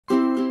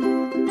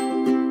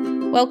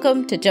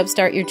Welcome to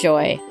Jumpstart Your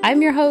Joy.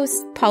 I'm your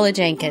host, Paula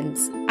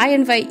Jenkins. I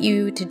invite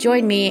you to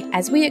join me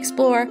as we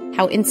explore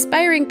how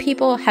inspiring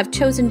people have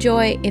chosen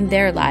joy in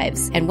their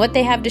lives and what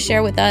they have to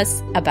share with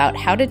us about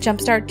how to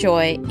jumpstart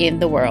joy in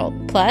the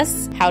world.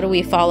 Plus, how do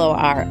we follow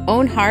our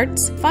own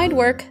hearts, find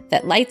work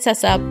that lights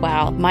us up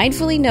while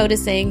mindfully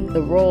noticing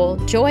the role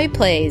joy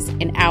plays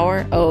in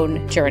our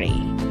own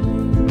journey.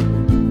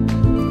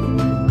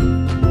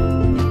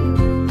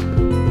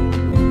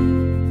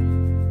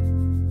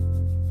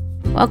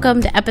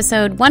 Welcome to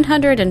episode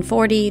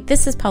 140.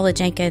 This is Paula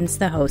Jenkins,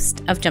 the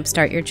host of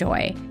Jumpstart Your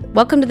Joy.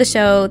 Welcome to the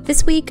show.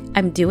 This week,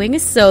 I'm doing a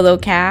solo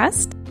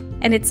cast,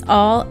 and it's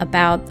all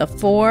about the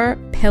 4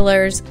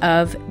 pillars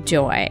of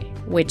joy,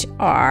 which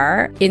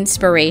are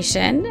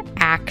inspiration,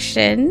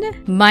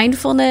 action,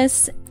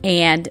 mindfulness,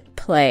 and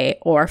play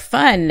or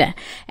fun.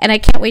 And I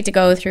can't wait to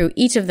go through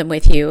each of them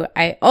with you.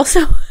 I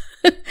also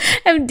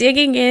am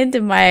digging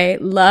into my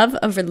love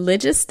of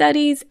religious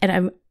studies, and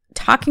I'm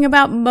talking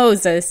about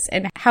Moses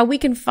and how we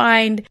can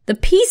find the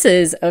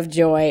pieces of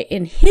joy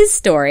in his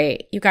story.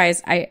 You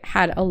guys, I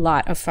had a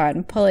lot of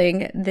fun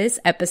pulling this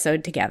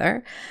episode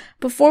together.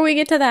 Before we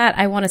get to that,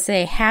 I want to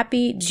say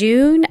happy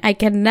June. I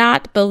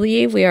cannot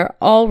believe we are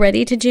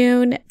already to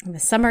June. The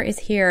summer is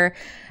here.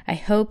 I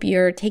hope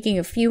you're taking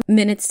a few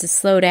minutes to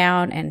slow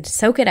down and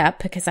soak it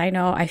up, because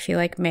I feel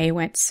like May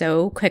went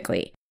so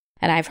quickly.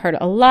 And I've heard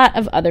a lot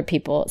of other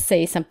people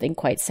say something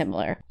quite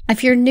similar.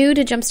 If you're new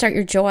to Jumpstart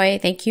Your Joy,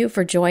 thank you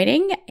for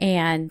joining.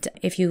 And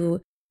if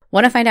you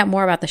want to find out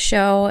more about the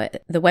show,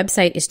 the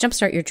website is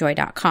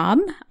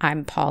jumpstartyourjoy.com.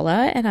 I'm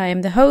Paula, and I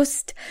am the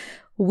host.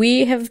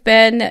 We have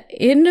been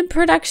in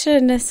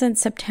production since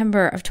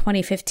September of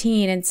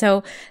 2015. And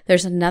so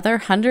there's another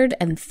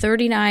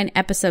 139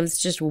 episodes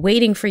just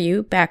waiting for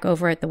you back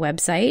over at the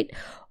website.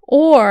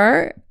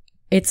 Or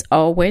it's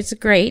always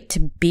great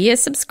to be a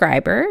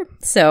subscriber.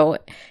 So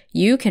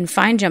you can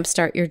find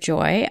Jumpstart Your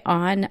Joy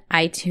on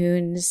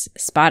iTunes,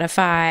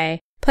 Spotify,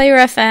 Player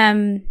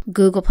FM,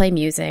 Google Play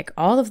Music,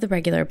 all of the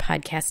regular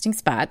podcasting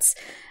spots.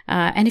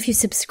 And if you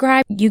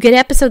subscribe, you get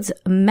episodes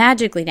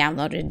magically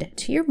downloaded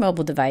to your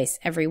mobile device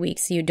every week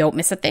so you don't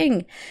miss a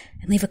thing.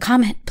 And leave a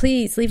comment.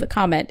 Please leave a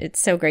comment. It's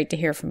so great to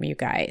hear from you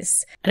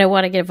guys. And I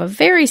want to give a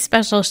very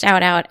special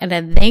shout out and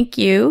a thank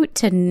you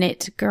to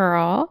Knit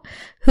Girl,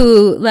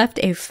 who left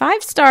a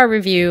 5-star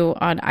review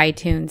on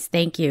iTunes.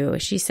 Thank you.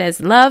 She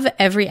says, love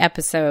every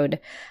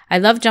episode. I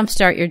love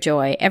Jumpstart Your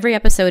Joy. Every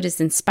episode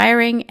is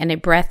inspiring and a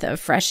breath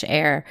of fresh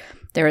air.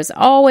 There is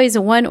always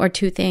 1 or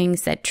 2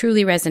 things that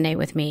truly resonate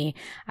with me.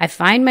 I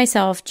find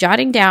myself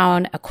jotting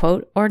down a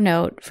quote or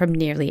note from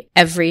nearly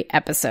every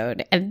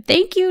episode. And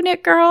thank you,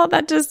 Knit Girl.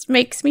 That just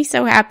makes me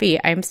so happy.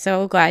 I'm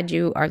so glad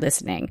you are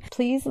listening.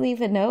 Please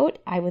leave a note.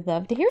 I would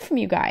love to hear from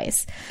you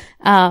guys.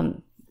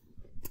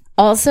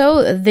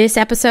 Also, this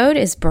episode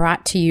is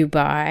brought to you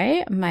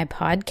by my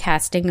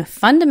podcasting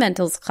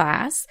fundamentals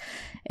class.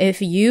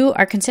 If you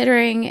are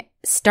considering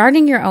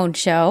starting your own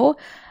show,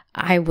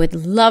 I would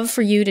love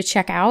for you to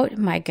check out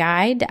my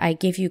guide. I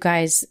give you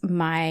guys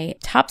my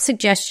top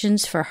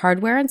suggestions for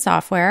hardware and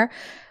software,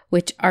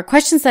 which are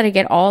questions that I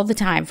get all the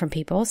time from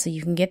people. So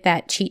you can get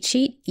that cheat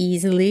sheet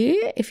easily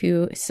if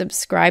you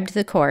subscribe to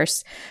the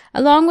course,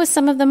 along with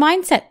some of the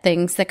mindset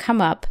things that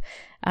come up.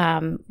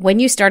 When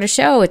you start a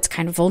show, it's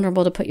kind of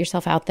vulnerable to put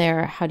yourself out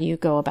there. How do you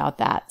go about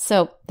that?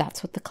 So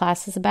that's what the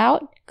class is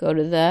about. Go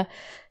to the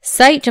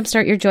site,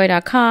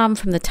 jumpstartyourjoy.com.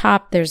 From the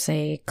top, there's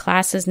a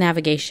classes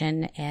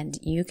navigation, and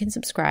you can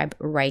subscribe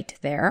right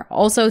there.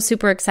 Also,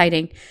 super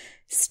exciting.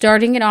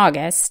 Starting in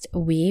August,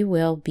 we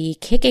will be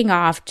kicking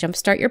off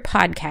Jumpstart Your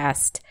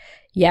Podcast.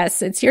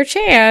 Yes, it's your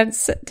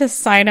chance to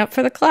sign up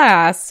for the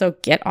class. So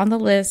get on the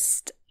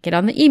list. Get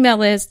on the email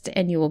list,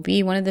 and you will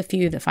be one of the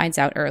few that finds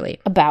out early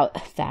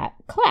about that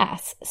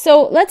class.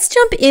 So let's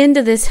jump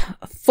into this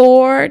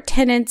 4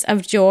 tenets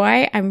of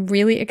joy. I'm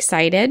really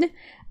excited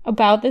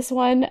about this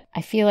one.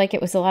 I feel like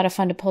it was a lot of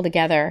fun to pull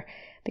together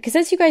because,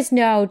 as you guys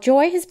know,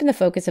 joy has been the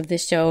focus of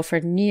this show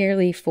for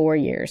nearly 4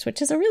 years,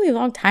 which is a really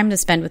long time to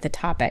spend with the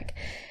topic.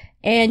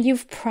 And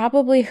you've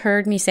probably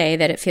heard me say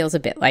that it feels a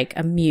bit like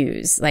a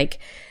muse, like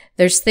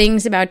there's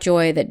things about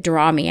joy that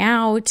draw me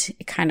out.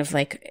 It kind of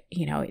like,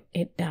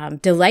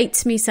 it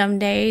delights me some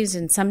days,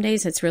 and some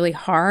days it's really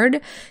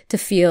hard to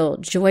feel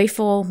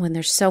joyful when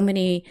there's so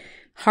many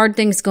hard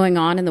things going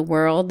on in the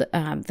world.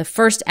 The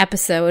first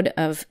episode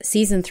of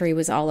season 3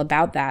 was all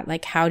about that.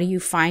 Like, how do you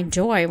find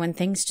joy when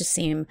things just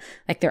seem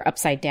like they're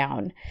upside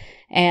down?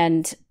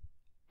 And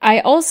I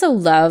also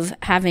love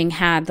having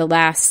had the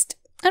last,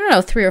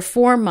 3 or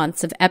 4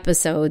 months of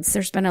episodes.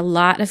 There's been a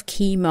lot of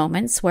key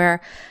moments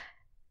where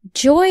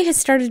joy has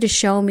started to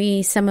show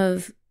me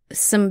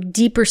some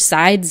deeper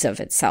sides of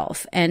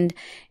itself. And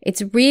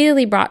it's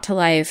really brought to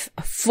life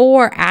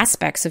 4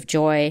 aspects of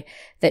joy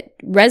that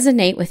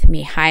resonate with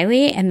me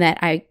highly, and that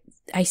I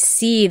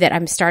see that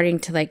I'm starting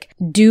to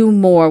do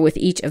more with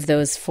each of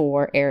those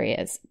 4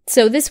 areas.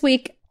 So this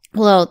week,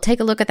 we'll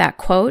take a look at that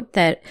quote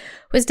that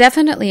was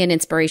definitely an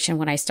inspiration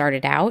when I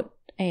started out.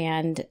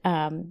 And,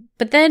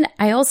 but then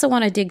I also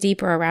want to dig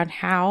deeper around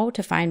how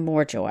to find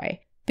more joy,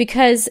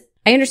 because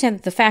I understand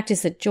that the fact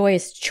is that joy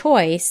is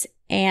choice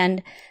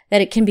and that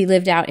it can be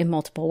lived out in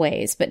multiple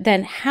ways. But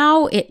then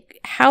how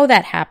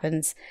that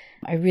happens,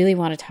 I really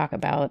want to talk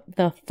about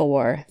the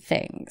 4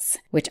 things,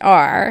 which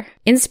are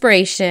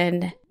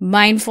inspiration,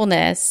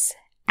 mindfulness,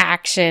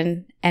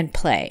 action, and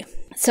play.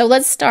 So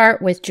let's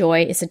start with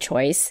joy is a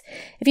choice.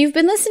 If you've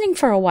been listening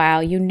for a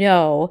while, you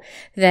know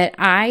that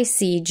I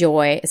see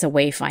joy as a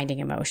wayfinding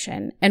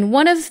emotion. And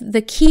one of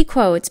the key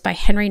quotes by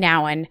Henry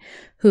Nouwen,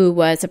 who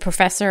was a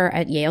professor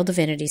at Yale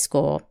Divinity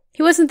School,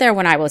 he wasn't there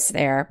when I was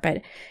there,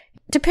 but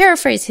to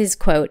paraphrase his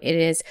quote, it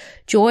is,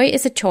 "Joy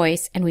is a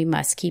choice and we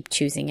must keep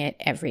choosing it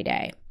every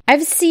day."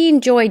 I've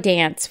seen joy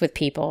dance with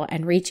people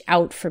and reach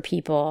out for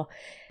people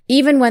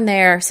even when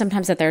they're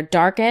sometimes at their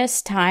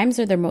darkest times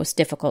or their most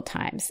difficult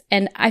times.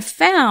 And I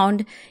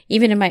found,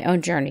 even in my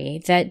own journey,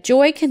 that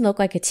joy can look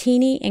like a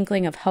teeny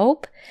inkling of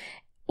hope,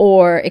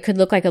 or it could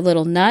look like a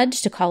little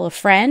nudge to call a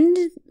friend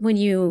when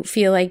you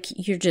feel like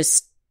you're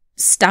just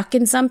stuck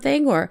in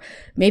something, or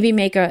maybe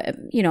make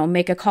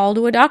a call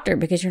to a doctor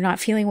because you're not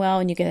feeling well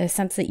and you get a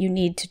sense that you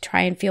need to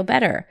try and feel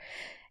better.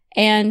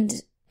 And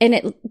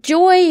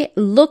joy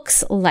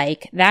looks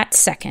like that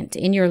second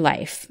in your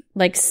life,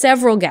 like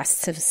several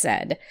guests have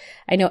said.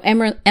 I know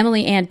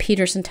Emily Ann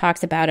Peterson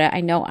talks about it.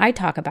 I know I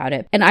talk about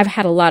it. And I've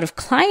had a lot of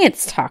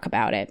clients talk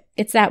about it.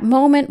 It's that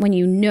moment when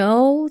you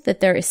know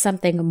that there is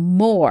something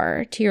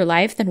more to your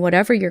life than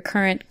whatever your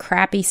current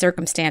crappy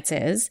circumstance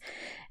is.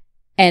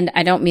 And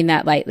I don't mean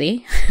that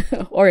lightly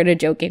or in a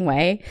joking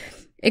way.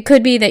 It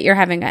could be that you're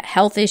having a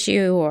health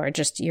issue, or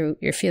just you're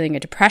feeling a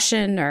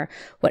depression, or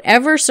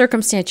whatever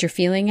circumstance you're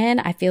feeling in.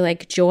 I feel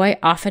like joy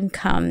often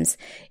comes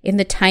in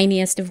the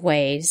tiniest of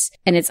ways.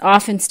 And it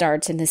often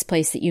starts in this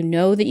place that you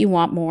know that you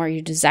want more,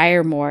 you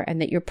desire more,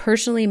 and that you're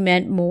personally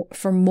meant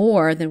for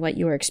more than what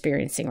you are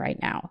experiencing right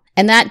now.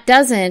 And that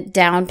doesn't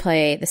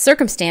downplay the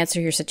circumstance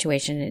or your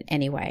situation in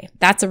any way.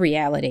 That's a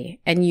reality.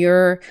 And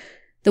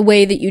the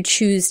way that you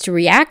choose to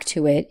react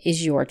to it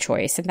is your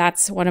choice. And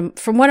that's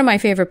from one of my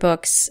favorite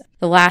books,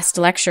 The Last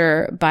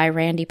Lecture by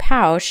Randy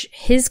Pausch.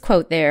 His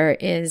quote there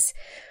is,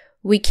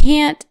 "We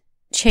can't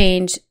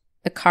change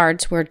the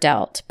cards we're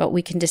dealt, but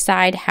we can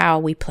decide how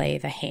we play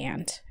the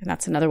hand." And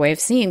that's another way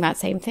of seeing that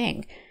same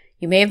thing.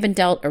 You may have been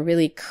dealt a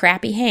really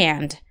crappy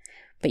hand,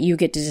 but you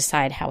get to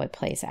decide how it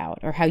plays out,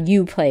 or how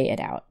you play it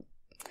out.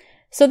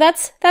 So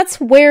that's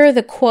where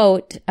the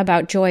quote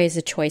about joy as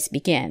a choice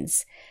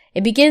begins.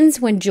 It begins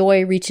when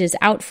joy reaches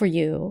out for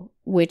you,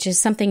 which is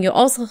something you'll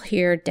also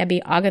hear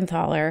Debbie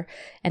Augenthaler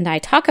and I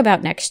talk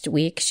about next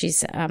week.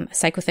 She's a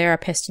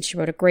psychotherapist, and she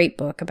wrote a great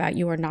book about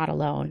You Are Not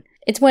Alone.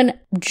 It's when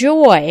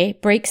joy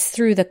breaks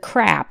through the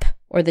crap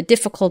or the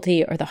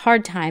difficulty or the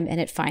hard time and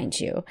it finds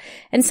you.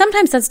 And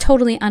sometimes that's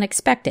totally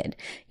unexpected.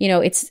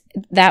 It's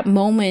that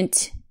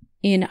moment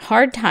in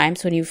hard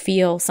times when you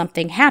feel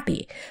something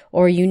happy,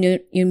 or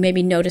you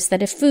maybe notice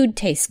that if food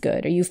tastes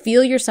good, or you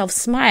feel yourself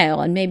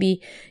smile, and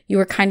maybe you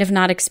were kind of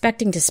not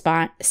expecting to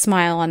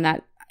smile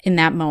in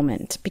that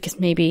moment because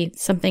maybe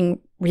something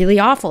really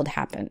awful had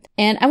happened.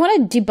 And I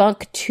want to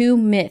debunk 2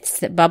 myths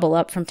that bubble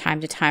up from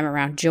time to time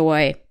around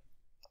joy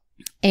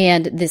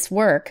and this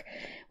work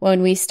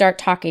when we start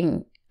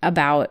talking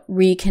about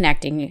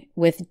reconnecting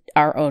with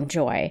our own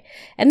joy.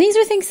 And these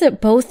are things that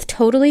both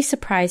totally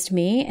surprised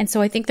me. And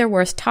so I think they're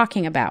worth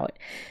talking about.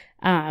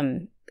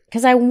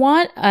 Because I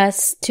want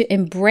us to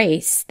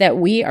embrace that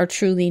we are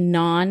truly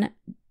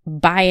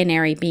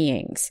non-binary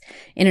beings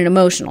in an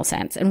emotional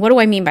sense. And what do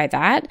I mean by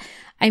that?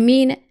 I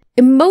mean,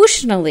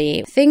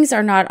 emotionally, things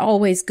are not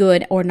always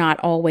good or not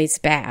always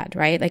bad,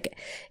 right? Like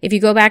if you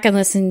go back and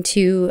listen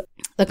to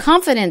the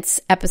confidence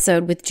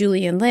episode with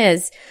Julie and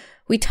Liz,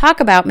 we talk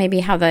about maybe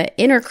how the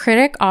inner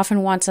critic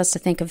often wants us to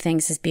think of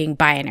things as being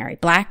binary,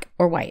 black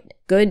or white,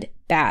 good,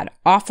 bad,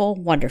 awful,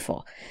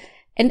 wonderful.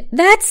 And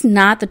that's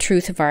not the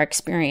truth of our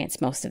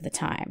experience most of the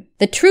time.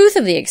 The truth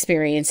of the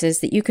experience is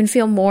that you can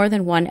feel more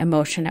than one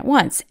emotion at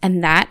once,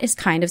 and that is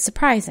kind of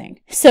surprising.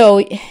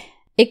 So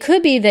it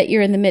could be that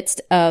you're in the midst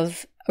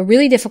of a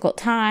really difficult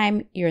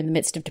time, you're in the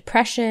midst of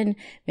depression,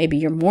 maybe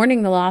you're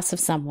mourning the loss of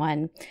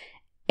someone,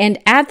 and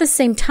at the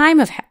same time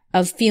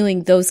of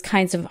feeling those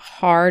kinds of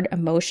hard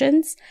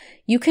emotions,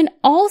 you can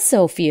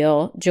also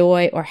feel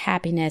joy or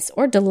happiness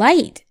or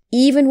delight,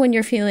 even when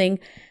you're feeling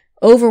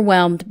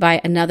overwhelmed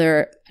by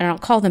another, and I'll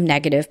call them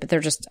negative, but they're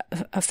just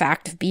a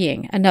fact of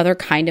being, another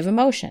kind of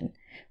emotion,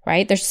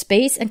 right? There's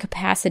space and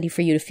capacity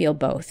for you to feel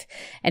both.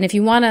 And if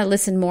you want to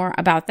listen more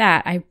about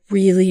that, I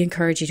really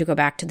encourage you to go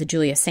back to the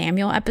Julia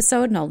Samuel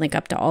episode, and I'll link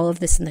up to all of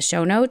this in the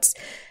show notes.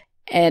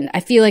 And I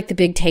feel like the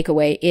big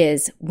takeaway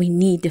is we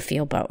need to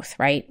feel both,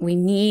 right? We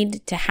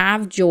need to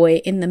have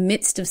joy in the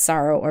midst of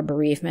sorrow or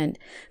bereavement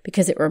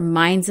because it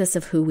reminds us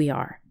of who we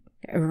are.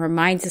 It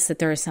reminds us that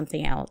there is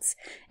something else,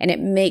 and it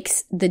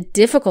makes the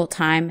difficult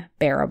time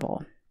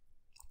bearable.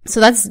 So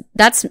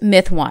that's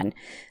myth one,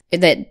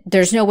 that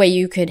there's no way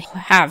you could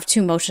have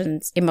two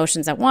emotions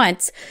at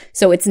once.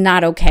 So it's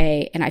not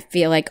okay. And I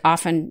feel like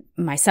often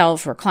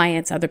myself or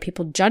clients, other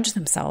people judge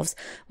themselves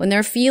when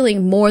they're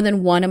feeling more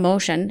than one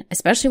emotion,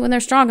 especially when they're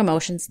strong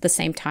emotions at the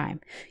same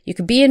time. You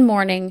could be in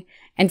mourning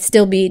and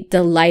still be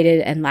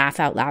delighted and laugh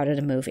out loud at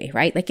a movie,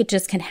 right? Like it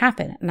just can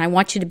happen. And I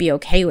want you to be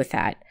okay with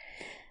that.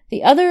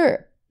 The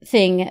other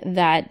thing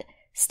that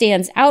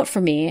stands out for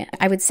me,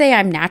 I would say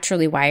I'm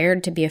naturally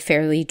wired to be a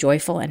fairly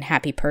joyful and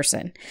happy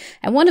person.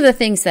 And one of the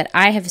things that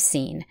I have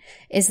seen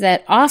is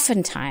that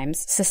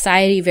oftentimes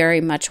society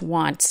very much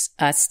wants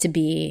us to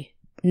be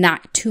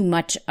not too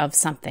much of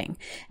something.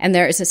 And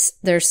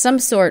there's some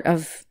sort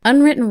of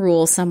unwritten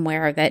rule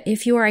somewhere that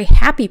if you are a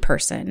happy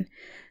person,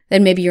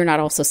 then maybe you're not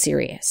also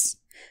serious.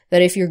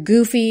 That if you're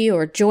goofy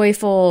or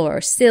joyful or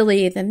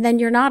silly, then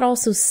you're not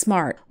also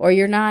smart, or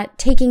you're not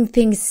taking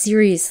things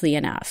seriously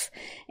enough.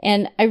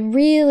 And I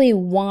really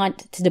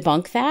want to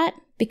debunk that,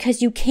 because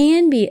you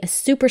can be a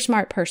super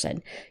smart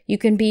person. You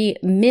can be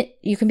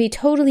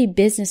totally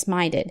business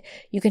minded.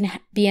 You can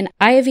be an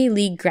Ivy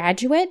League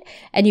graduate,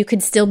 and you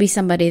can still be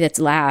somebody that's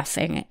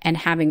laughing and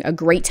having a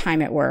great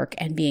time at work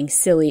and being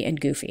silly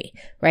and goofy,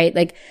 right?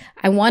 Like,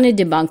 I want to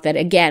debunk that.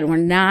 Again, we're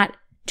not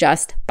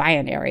just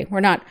binary.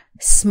 We're not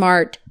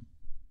smart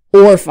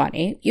or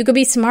funny. You could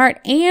be smart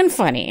and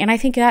funny. And I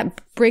think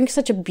that brings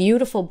such a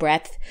beautiful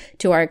breadth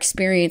to our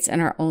experience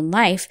and our own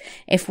life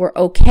if we're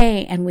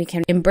okay and we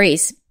can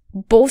embrace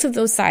both of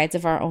those sides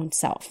of our own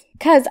self.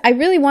 Because I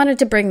really wanted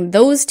to bring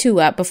those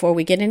two up before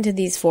we get into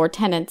these 4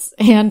 tenets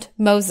and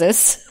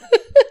Moses.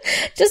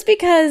 Just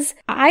because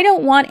I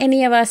don't want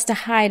any of us to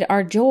hide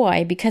our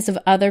joy because of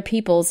other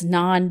people's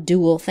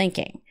non-dual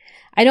thinking.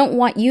 I don't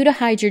want you to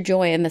hide your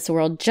joy in this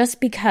world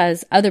just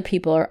because other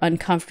people are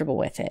uncomfortable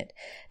with it.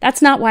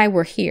 That's not why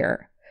we're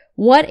here.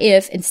 What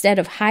if instead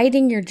of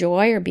hiding your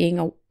joy or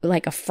being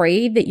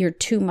afraid that you're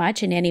too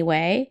much in any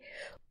way,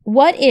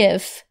 what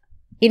if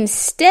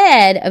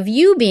instead of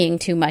you being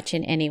too much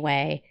in any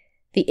way,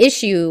 the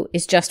issue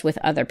is just with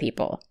other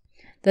people?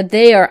 That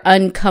they are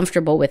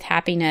uncomfortable with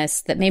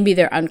happiness, that maybe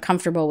they're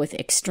uncomfortable with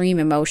extreme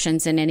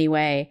emotions in any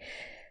way,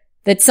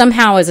 that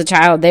somehow as a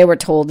child they were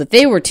told that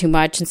they were too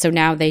much, and so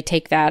now they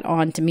take that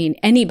on to mean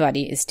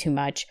anybody is too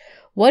much.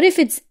 What if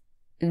it's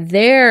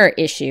their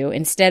issue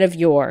instead of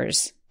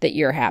yours that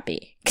you're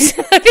happy? Because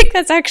I think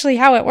that's actually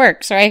how it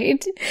works,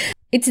 right?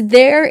 It's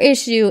their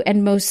issue,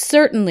 and most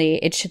certainly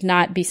it should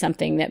not be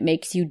something that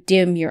makes you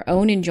dim your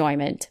own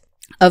enjoyment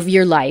of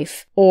your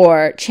life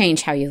or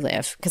change how you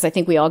live. Because I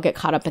think we all get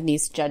caught up in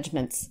these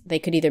judgments. They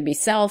could either be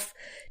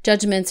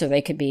self-judgments or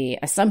they could be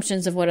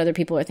assumptions of what other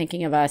people are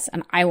thinking of us.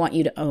 And I want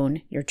you to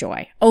own your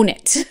joy. Own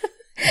it.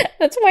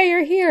 That's why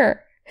you're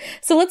here.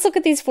 So let's look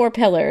at these 4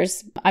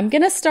 pillars. I'm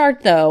going to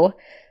start though,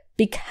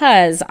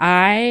 because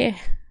I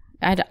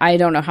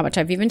don't know how much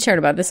I've even shared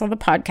about this on the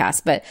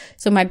podcast, but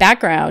so my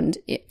background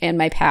and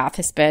my path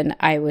has been,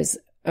 I was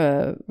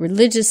a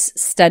religious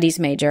studies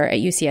major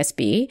at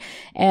UCSB,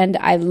 and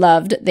I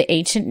loved the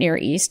ancient Near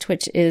East,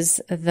 which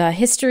is the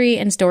history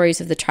and stories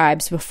of the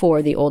tribes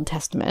before the Old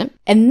Testament.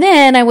 And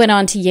then I went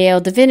on to Yale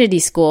Divinity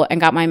School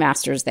and got my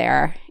master's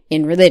there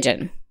in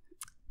religion,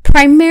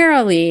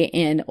 primarily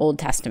in Old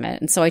Testament.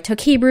 And so I took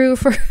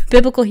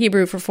biblical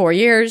Hebrew for 4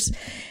 years.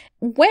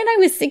 When I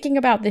was thinking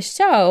about this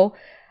show,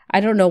 I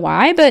don't know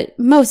why, but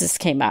Moses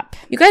came up.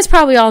 You guys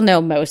probably all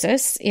know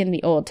Moses in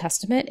the Old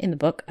Testament, in the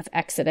book of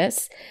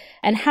Exodus,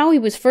 and how he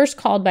was first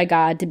called by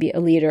God to be a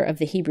leader of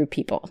the Hebrew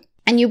people.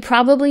 And you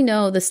probably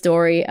know the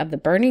story of the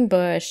burning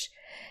bush.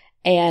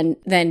 And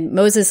then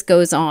Moses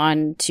goes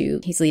on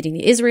he's leading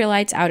the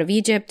Israelites out of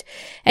Egypt.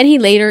 And he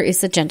later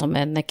is the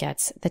gentleman that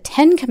gets the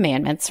 10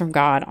 commandments from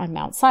God on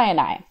Mount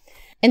Sinai.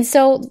 And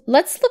so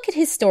let's look at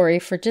his story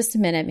for just a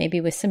minute, maybe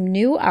with some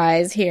new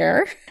eyes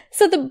here.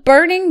 So the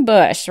burning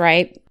bush,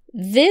 right?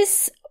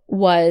 This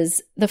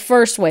was the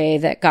first way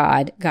that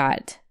God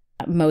got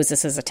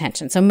Moses'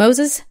 attention. So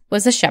Moses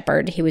was a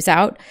shepherd. He was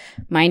out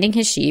minding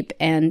his sheep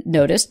and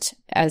noticed,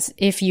 as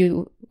if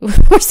you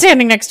were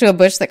standing next to a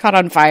bush that caught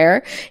on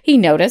fire, he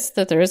noticed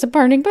that there was a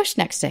burning bush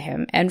next to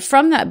him. And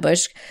from that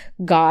bush,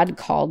 God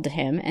called to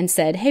him and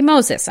said, "Hey,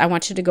 Moses, I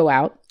want you to go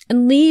out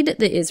and lead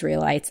the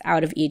Israelites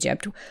out of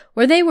Egypt,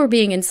 where they were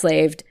being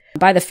enslaved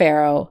by the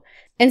Pharaoh."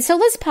 And so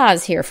let's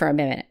pause here for a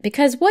minute,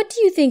 because what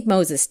do you think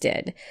Moses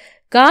did?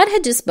 God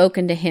had just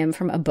spoken to him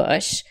from a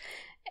bush.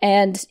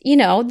 And,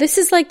 this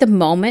is like the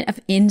moment of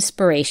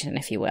inspiration,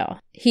 if you will.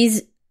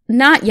 He's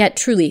not yet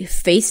truly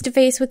face to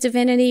face with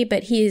divinity,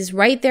 but he is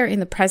right there in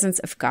the presence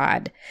of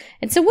God.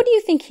 And so what do you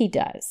think he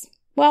does?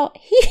 Well,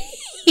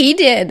 he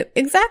did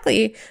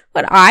exactly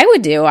what I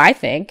would do, I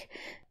think,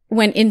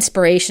 when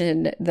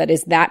inspiration that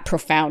is that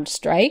profound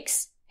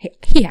strikes.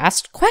 He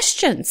asked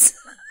questions.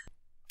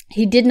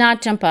 He did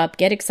not jump up,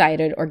 get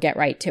excited, or get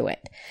right to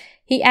it.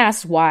 He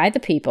asked why the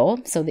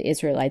people, so the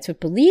Israelites, would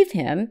believe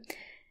him.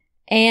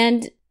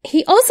 And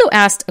he also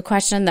asked a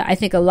question that I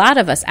think a lot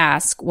of us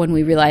ask when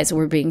we realize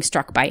we're being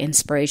struck by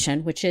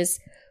inspiration, which is,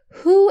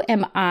 who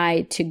am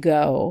I to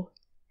go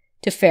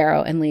to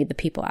Pharaoh and lead the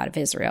people out of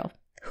Israel.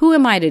 Who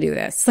am I to do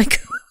this?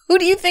 Like, who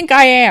do you think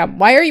I am?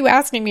 Why are you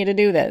asking me to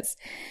do this?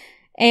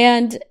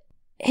 And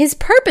his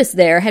purpose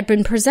there had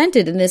been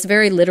presented in this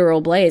very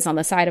literal blaze on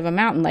the side of a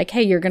mountain, like,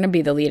 hey, you're going to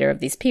be the leader of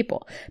these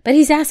people. But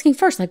he's asking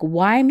first, like,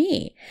 why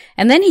me?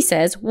 And then he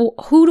says, well,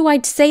 who do I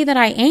say that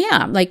I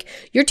am? Like,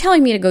 you're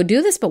telling me to go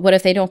do this, but what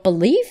if they don't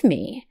believe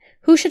me?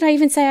 Who should I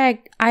even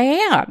say I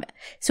am?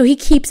 So he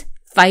keeps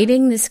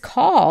fighting this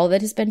call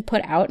that has been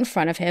put out in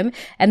front of him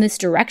and this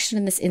direction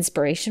and this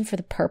inspiration for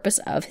the purpose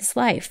of his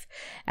life.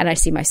 And I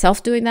see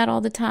myself doing that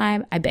all the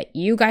time. I bet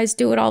you guys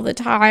do it all the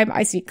time.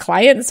 I see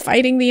clients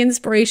fighting the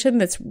inspiration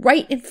that's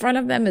right in front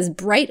of them, as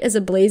bright as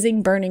a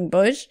blazing, burning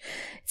bush.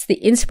 It's the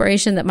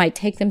inspiration that might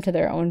take them to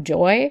their own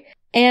joy.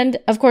 And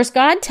of course,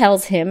 God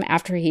tells him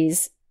after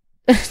he's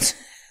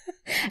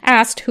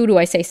asked, who do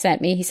I say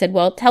sent me? He said,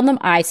 well, tell them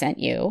I sent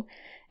you.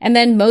 And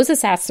then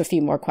Moses asks a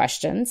few more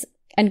questions.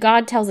 And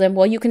God tells him,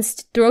 well, you can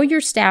throw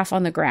your staff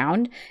on the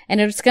ground and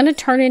it's going to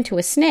turn into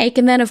a snake.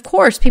 And then, of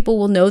course, people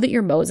will know that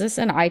you're Moses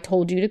and I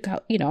told you to go,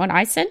 and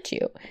I sent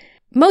you.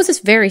 Moses,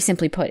 very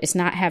simply put, is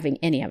not having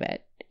any of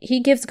it. He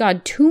gives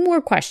God two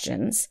more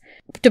questions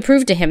to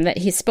prove to him that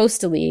he's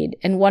supposed to lead.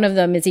 And one of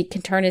them is he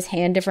can turn his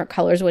hand different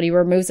colors when he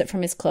removes it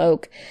from his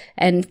cloak.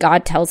 And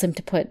God tells him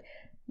to put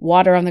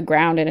water on the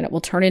ground and it will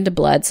turn into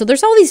blood. So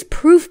there's all these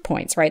proof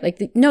points, right?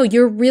 Like, no,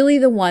 you're really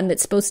the one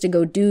that's supposed to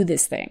go do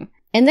this thing.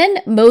 And then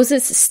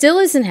Moses still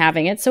isn't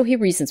having it, so he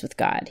reasons with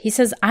God. He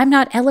says, I'm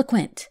not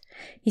eloquent.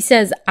 He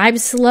says, I'm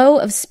slow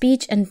of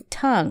speech and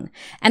tongue.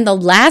 And the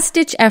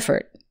last-ditch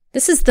effort,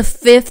 this is the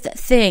fifth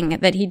thing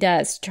that he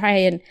does to try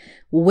and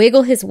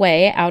wiggle his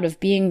way out of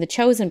being the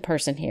chosen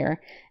person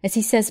here, as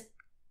he says,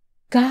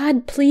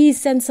 God,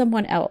 please send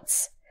someone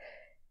else.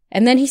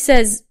 And then he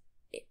says,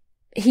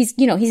 he's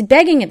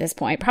begging at this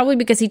point, probably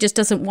because he just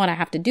doesn't want to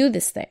have to do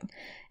this thing.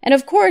 And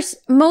of course,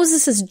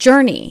 Moses'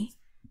 journey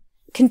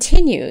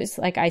continues,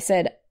 like I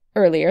said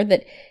earlier,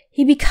 that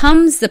he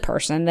becomes the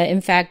person that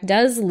in fact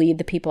does lead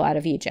the people out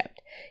of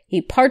Egypt.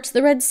 He parts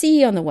the Red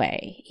Sea on the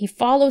way. He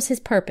follows his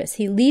purpose.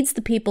 He leads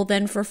the people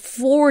then for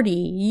 40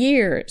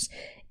 years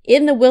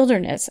in the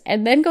wilderness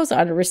and then goes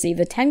on to receive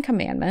the 10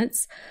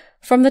 Commandments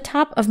from the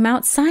top of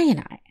Mount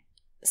Sinai.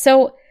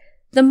 So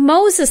the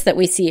Moses that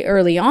we see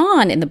early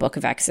on in the book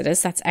of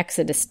Exodus, that's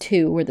Exodus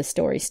 2 where the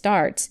story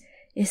starts,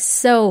 is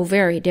so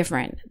very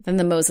different than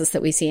the Moses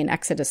that we see in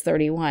Exodus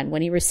 31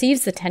 when he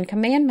receives the 10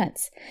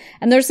 Commandments.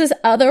 And there's this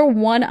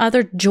one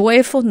other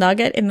joyful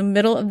nugget in the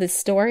middle of this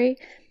story.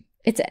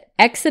 It's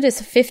Exodus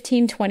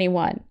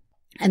 15:21.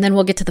 And then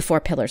we'll get to the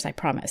 4 pillars, I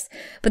promise.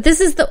 But this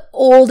is the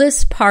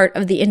oldest part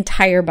of the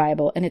entire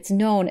Bible, and it's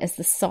known as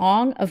the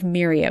Song of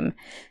Miriam.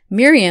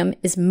 Miriam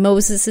is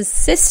Moses'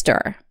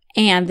 sister,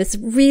 and this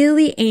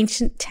really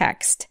ancient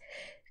text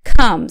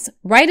comes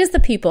right as the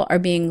people are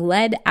being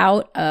led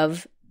out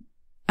of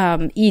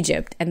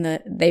Egypt, and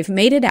they've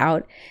made it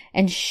out,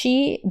 and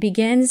she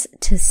begins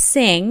to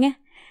sing.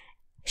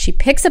 She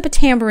picks up a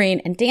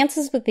tambourine and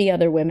dances with the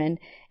other women,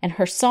 and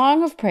her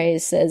song of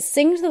praise says,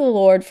 sing to the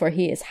Lord, for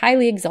he is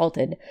highly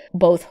exalted.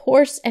 Both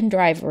horse and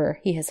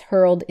driver he has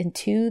hurled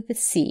into the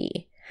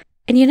sea.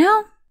 And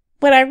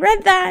when I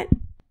read that,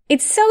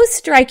 it's so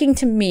striking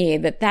to me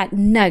that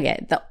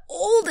nugget,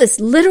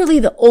 literally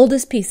the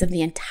oldest piece of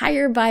the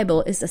entire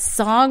Bible, is a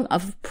song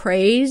of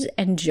praise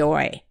and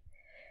joy.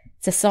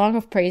 It's a song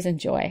of praise and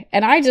joy.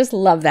 And I just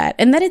love that.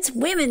 And that it's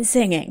women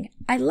singing.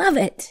 I love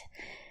it.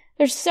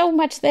 There's so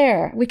much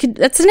there.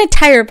 That's an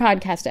entire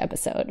podcast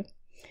episode.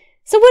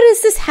 So what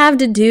does this have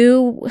to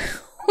do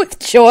with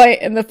joy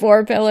and the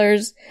 4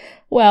 pillars?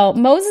 Well,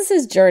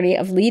 Moses' journey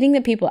of leading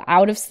the people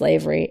out of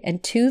slavery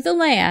and to the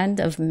land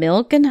of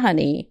milk and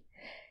honey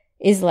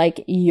is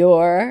like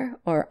your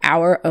or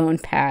our own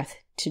path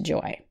to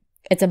joy.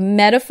 It's a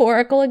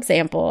metaphorical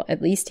example,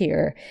 at least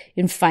here,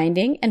 in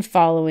finding and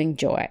following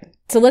joy.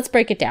 So let's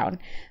break it down.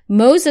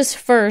 Moses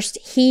first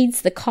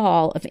heeds the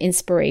call of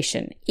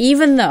inspiration,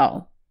 even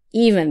though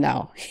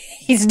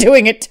he's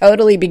doing it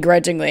totally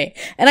begrudgingly.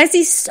 And I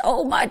see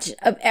so much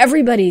of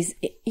everybody's,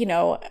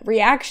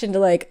 reaction to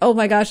like, oh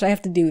my gosh, I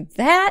have to do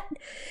that.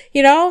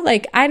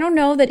 I don't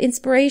know that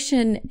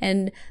inspiration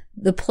and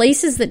the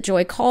places that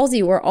joy calls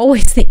you are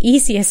always the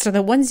easiest or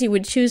the ones you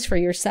would choose for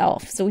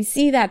yourself. So we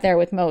see that there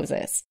with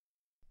Moses.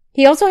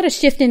 He also had a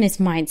shift in his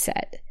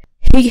mindset.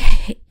 He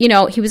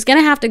was going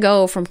to have to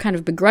go from kind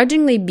of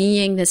begrudgingly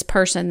being this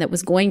person that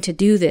was going to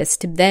do this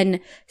to then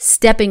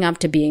stepping up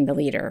to being the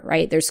leader,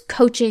 right? There's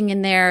coaching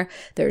in there.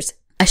 There's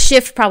a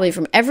shift probably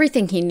from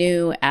everything he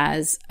knew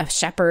as a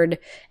shepherd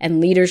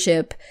and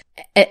leadership.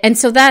 And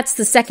so that's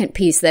the second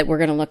piece that we're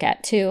going to look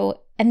at too.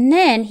 And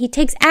then he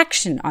takes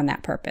action on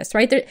that purpose,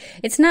 right?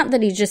 It's not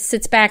that he just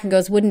sits back and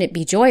goes, wouldn't it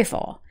be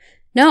joyful?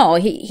 No,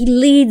 he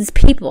leads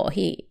people.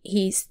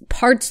 He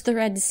parts the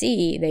Red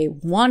Sea. They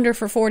wander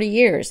for 40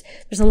 years.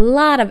 There's a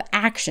lot of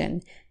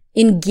action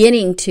in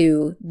getting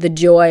to the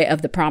joy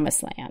of the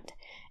promised land.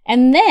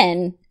 And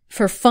then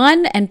for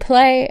fun and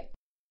play,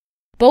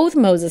 both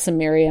Moses and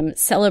Miriam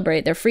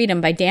celebrate their freedom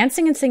by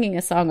dancing and singing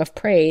a song of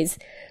praise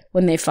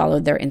when they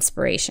followed their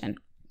inspiration.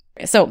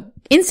 So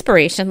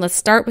inspiration, let's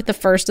start with the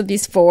first of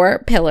these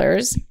 4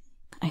 pillars.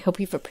 I hope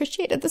you've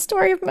appreciated the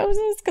story of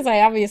Moses because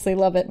I obviously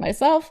love it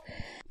myself.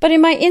 But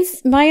in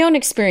my own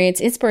experience,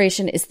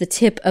 inspiration is the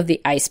tip of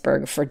the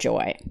iceberg for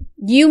joy.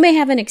 You may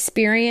have an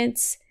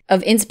experience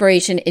of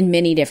inspiration in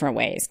many different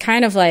ways.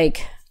 Kind of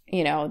like,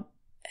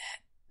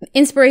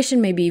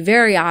 inspiration may be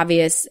very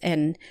obvious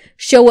and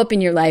show up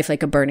in your life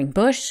like a burning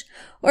bush,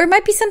 or it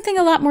might be something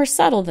a lot more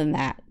subtle than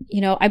that.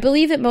 I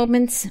believe that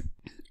moments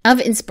of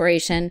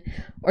inspiration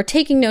or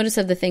taking notice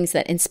of the things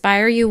that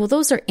inspire you, well,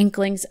 those are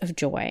inklings of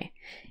joy.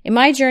 In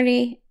my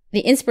journey,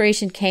 the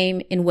inspiration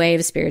came in the way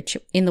of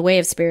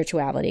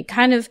spirituality.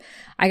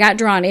 I got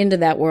drawn into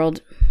that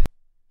world.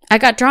 I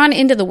got drawn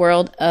into the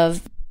world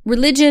of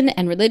religion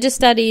and religious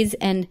studies,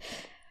 and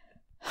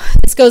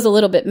this goes a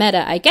little bit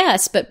meta, I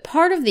guess, but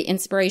part of the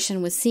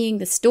inspiration was seeing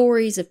the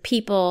stories of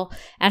people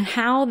and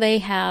how they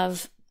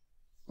have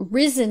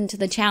risen to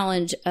the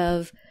challenge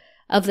of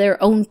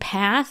their own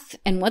path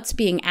and what's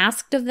being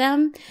asked of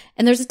them.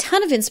 And there's a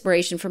ton of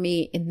inspiration for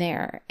me in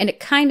there. And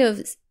it kind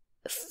of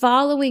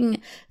following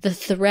the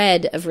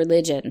thread of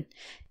religion.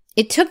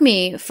 It took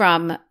me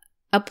from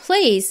a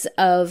place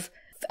of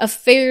a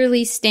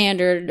fairly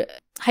standard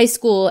high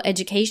school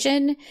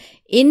education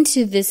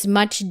into this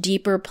much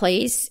deeper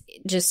place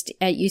just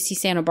at UC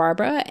Santa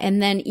Barbara,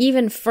 and then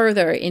even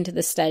further into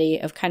the study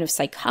of kind of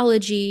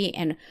psychology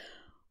and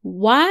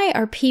why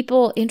are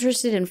people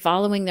interested in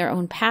following their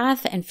own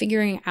path and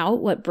figuring out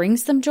what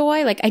brings them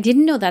joy? Like, I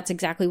didn't know that's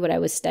exactly what I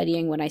was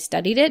studying when I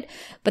studied it,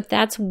 but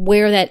that's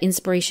where that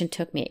inspiration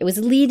took me. It was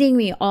leading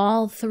me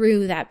all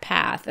through that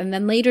path, and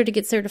then later to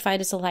get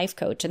certified as a life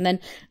coach, and then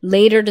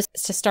later to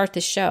start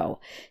the show.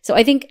 So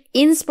I think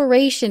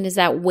inspiration is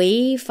that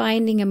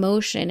wayfinding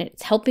emotion.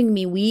 It's helping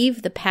me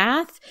weave the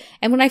path.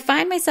 And when I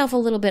find myself a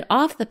little bit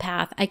off the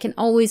path, I can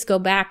always go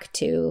back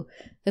to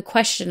the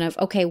question of,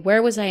 okay,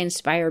 where was I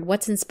inspired?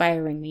 What's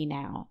inspiring me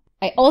now?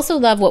 I also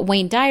love what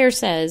Wayne Dyer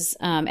says,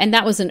 and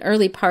that was an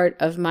early part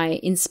of my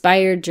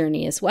inspired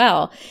journey as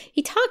well.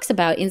 He talks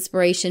about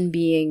inspiration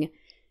being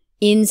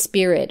in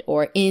spirit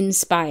or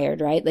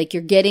inspired, right? Like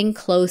you're getting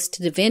close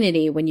to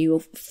divinity when you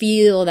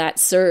feel that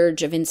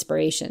surge of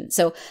inspiration.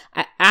 So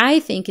I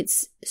think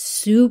it's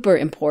super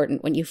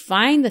important when you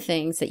find the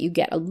things that you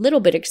get a little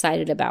bit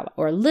excited about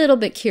or a little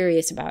bit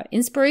curious about.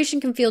 Inspiration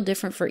can feel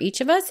different for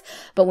each of us,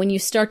 but when you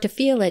start to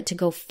feel it, to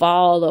go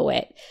follow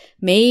it.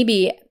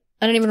 Maybe,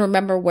 I don't even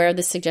remember where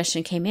the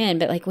suggestion came in,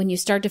 but like when you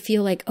start to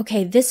feel like,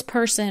 okay, this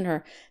person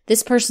or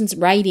this person's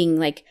writing,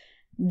 like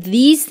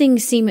these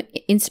things seem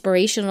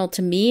inspirational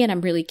to me and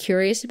I'm really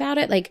curious about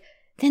it, like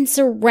then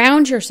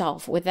surround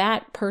yourself with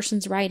that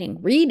person's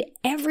writing. Read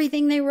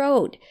everything they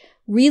wrote.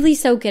 Really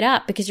soak it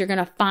up, because you're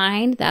going to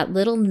find that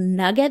little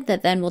nugget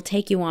that then will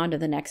take you on to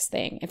the next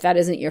thing, if that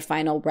isn't your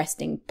final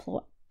resting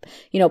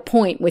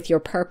point with your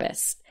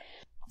purpose.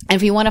 And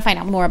if you want to find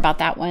out more about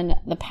that one,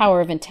 The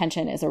Power of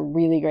Intention is a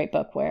really great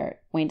book where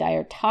Wayne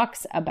Dyer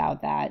talks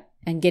about that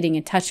and getting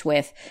in touch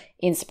with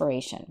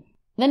inspiration.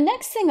 The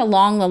next thing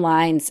along the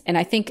lines, and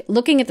I think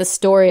looking at the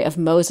story of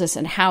Moses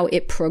and how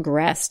it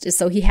progressed, is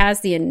so he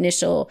has the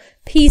initial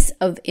piece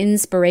of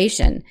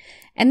inspiration,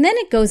 and then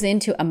it goes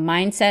into a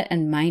mindset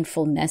and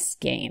mindfulness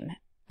game.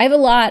 I have a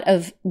lot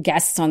of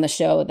guests on the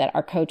show that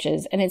are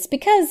coaches, and it's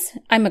because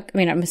I'm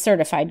a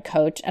certified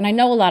coach, and I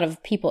know a lot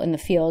of people in the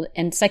field,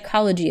 and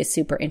psychology is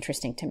super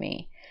interesting to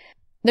me.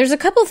 There's a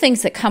couple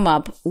things that come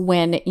up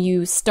when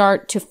you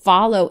start to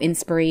follow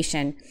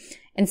inspiration,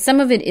 and some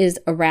of it is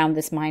around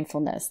this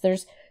mindfulness.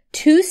 There's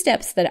 2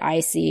 steps that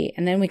I see,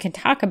 and then we can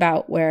talk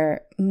about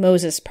where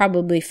Moses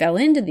probably fell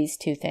into these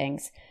 2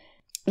 things.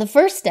 The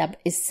first step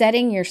is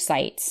setting your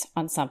sights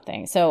on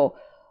something. So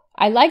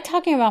I like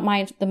talking about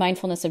the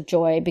mindfulness of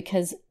joy,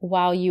 because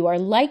while you are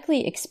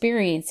likely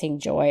experiencing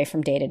joy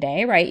from day to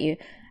day, right?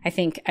 I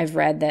think I've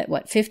read that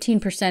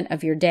 15%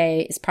 of your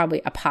day is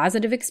probably a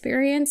positive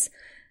experience.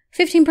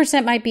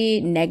 15% might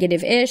be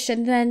negative-ish,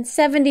 and then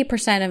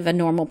 70% of a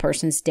normal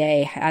person's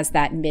day has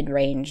that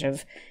mid-range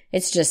of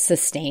it's just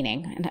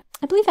sustaining. And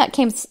I believe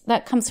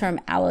that comes from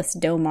Alice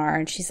Domar,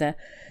 and she's a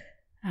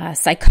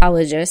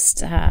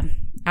psychologist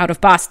out of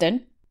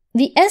Boston.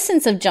 The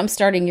essence of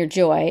jumpstarting your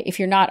joy, if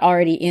you're not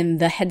already in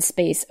the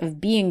headspace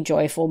of being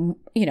joyful,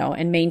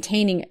 and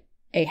maintaining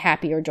a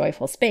happy or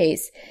joyful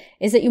space,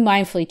 is that you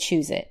mindfully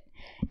choose it.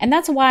 And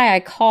that's why I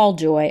call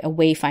joy a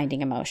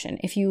wayfinding emotion.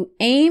 If you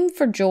aim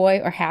for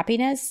joy or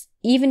happiness,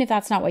 even if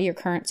that's not what your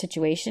current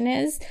situation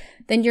is,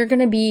 then you're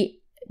going to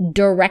be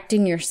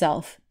directing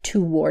yourself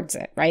towards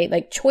it, right?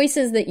 Like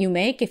choices that you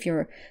make, if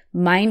you're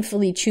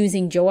mindfully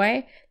choosing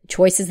joy,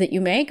 choices that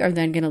you make are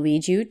then going to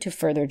lead you to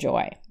further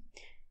joy.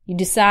 You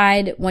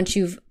decide, once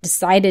you've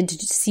decided to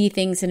see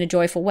things in a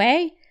joyful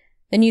way,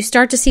 then you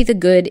start to see the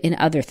good in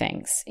other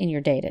things in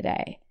your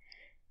day-to-day.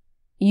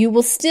 You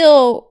will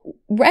still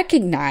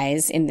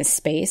recognize in this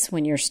space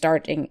when you're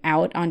starting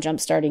out on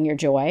jumpstarting your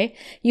joy,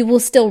 you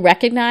will still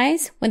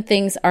recognize when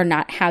things are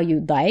not how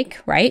you'd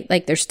like, right?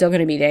 Like there's still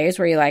going to be days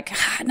where you're like,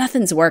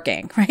 nothing's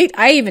working, right?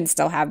 I even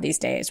still have these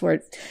days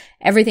where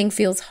everything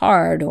feels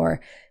hard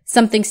or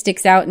something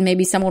sticks out and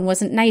maybe someone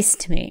wasn't nice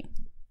to me.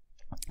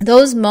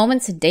 Those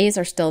moments and days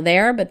are still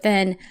there, but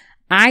then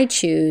I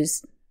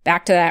choose,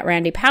 back to that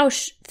Randy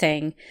Pausch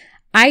thing,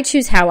 I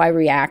choose how I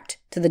react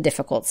to the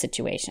difficult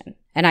situation.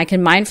 And I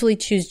can mindfully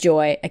choose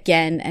joy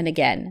again and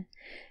again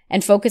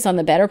and focus on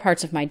the better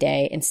parts of my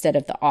day instead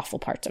of the awful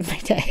parts of my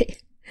day.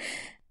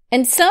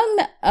 And some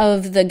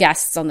of the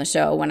guests on the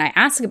show, when I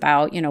ask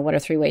about, what are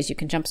 3 ways you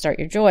can jumpstart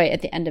your joy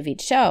at the end of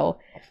each show,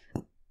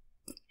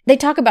 they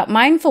talk about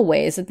mindful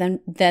ways that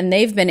then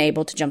they've been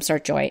able to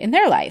jumpstart joy in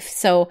their life.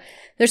 So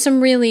there's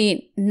some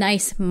really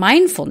nice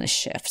mindfulness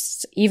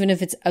shifts, even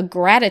if it's a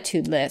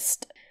gratitude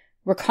list,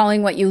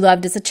 recalling what you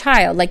loved as a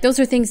child. Like those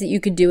are things that you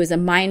could do as a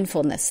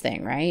mindfulness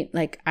thing, right?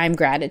 Like I'm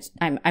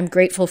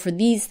grateful for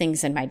these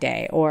things in my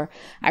day, or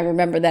I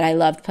remember that I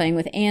loved playing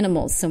with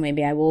animals, so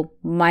maybe I will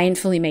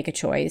mindfully make a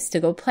choice to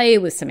go play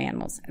with some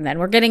animals. And then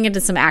we're getting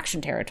into some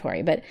action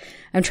territory, but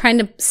I'm trying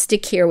to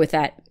stick here with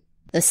that,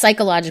 the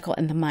psychological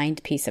and the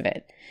mind piece of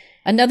it.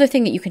 Another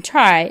thing that you can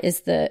try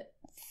is the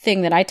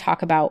thing that I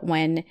talk about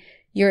when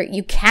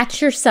you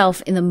catch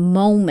yourself in the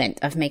moment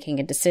of making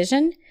a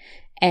decision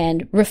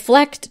and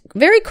reflect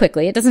very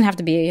quickly. It doesn't have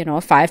to be, a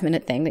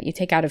 5-minute thing that you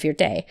take out of your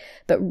day,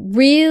 but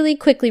really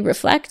quickly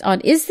reflect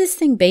on, is this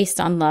thing based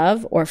on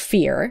love or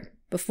fear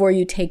before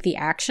you take the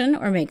action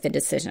or make the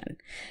decision?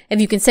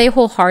 If you can say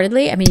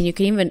wholeheartedly, you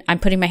can even, I'm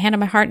putting my hand on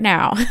my heart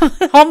now,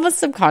 almost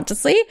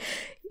subconsciously.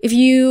 If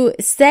you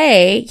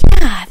say,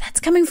 yeah,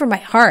 that's coming from my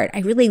heart. I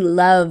really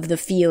love the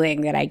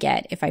feeling that I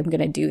get if I'm going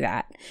to do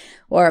that.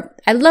 Or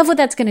I love what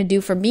that's going to do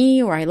for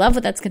me, or I love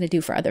what that's going to do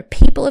for other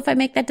people if I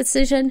make that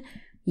decision.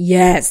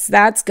 Yes,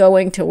 that's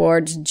going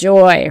towards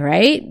joy,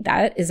 right?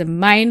 That is a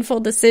mindful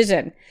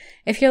decision.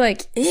 If you're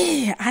like,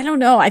 I don't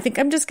know, I think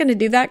I'm just going to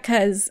do that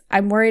because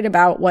I'm worried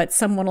about what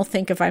someone will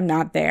think if I'm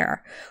not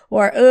there.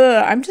 Or,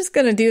 I'm just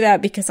going to do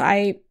that because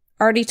I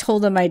already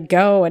told them I'd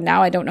go and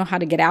now I don't know how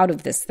to get out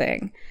of this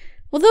thing.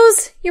 Well,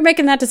 you're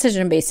making that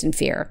decision based in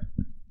fear.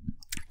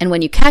 And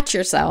when you catch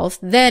yourself,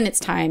 then it's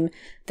time,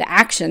 the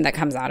action that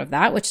comes out of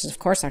that, which is of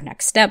course our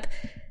next step.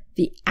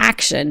 The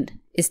action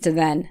is to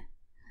then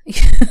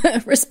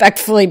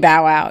respectfully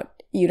bow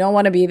out. You don't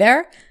want to be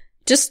there.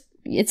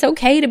 It's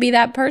okay to be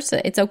that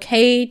person. It's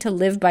okay to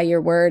live by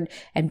your word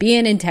and be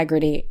in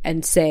integrity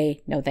and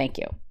say, no, thank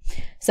you.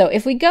 So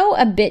if we go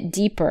a bit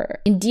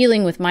deeper in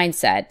dealing with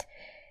mindset,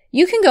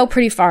 you can go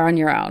pretty far on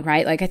your own,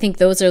 right? Like I think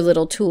those are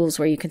little tools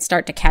where you can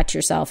start to catch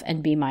yourself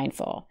and be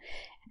mindful.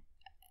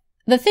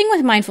 The thing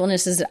with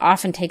mindfulness is it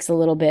often takes a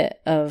little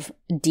bit of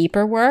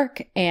deeper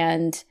work,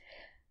 and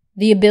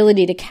the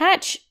ability to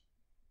catch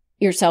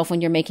yourself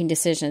when you're making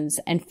decisions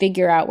and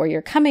figure out where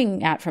you're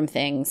coming at from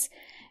things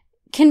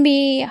can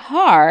be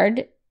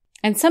hard.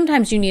 And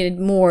sometimes you need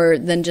more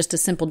than just a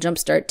simple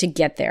jumpstart to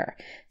get there.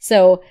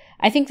 So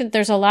I think that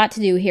there's a lot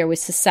to do here with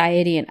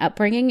society and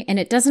upbringing, and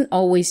it doesn't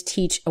always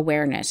teach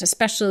awareness,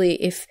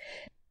 especially if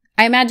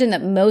I imagine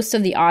that most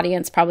of the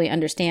audience probably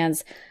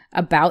understands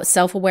about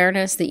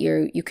self-awareness, that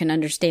you can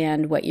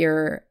understand what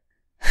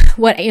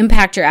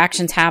impact your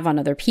actions have on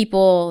other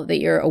people, that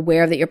you're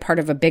aware that you're part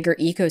of a bigger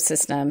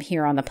ecosystem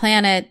here on the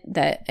planet,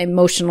 that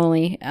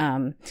emotionally,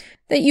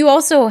 that you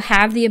also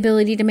have the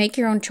ability to make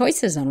your own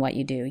choices on what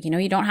you do.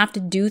 You don't have to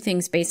do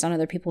things based on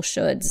other people's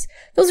shoulds.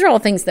 Those are all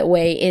things that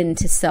weigh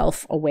into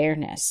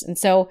self-awareness. And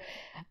so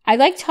I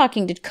like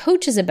talking to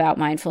coaches about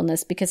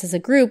mindfulness because as a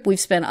group, we've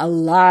spent a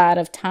lot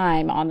of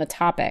time on the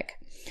topic.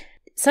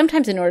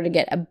 Sometimes in order to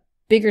get a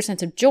bigger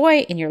sense of joy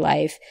in your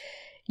life,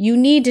 you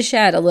need to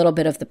shed a little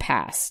bit of the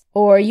past,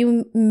 or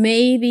you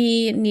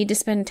maybe need to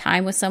spend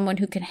time with someone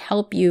who can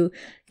help you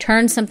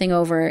turn something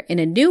over in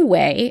a new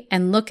way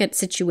and look at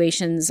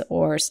situations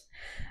or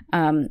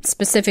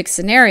specific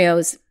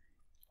scenarios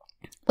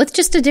with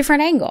just a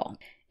different angle.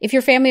 If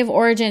your family of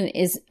origin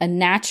is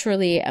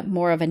naturally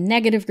more of a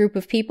negative group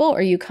of people,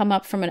 or you come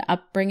up from an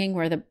upbringing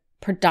where the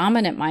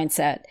predominant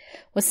mindset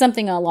was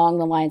something along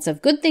the lines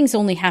of good things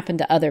only happen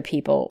to other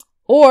people,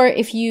 or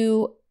if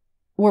you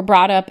were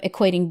brought up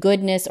equating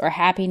goodness or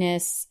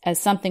happiness as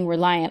something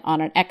reliant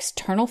on an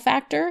external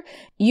factor,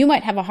 you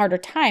might have a harder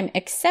time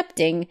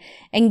accepting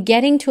and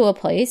getting to a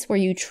place where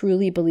you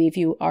truly believe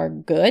you are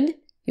good,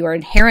 you are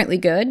inherently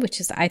good, which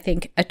is, I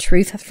think, a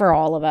truth for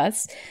all of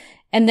us,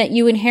 and that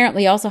you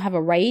inherently also have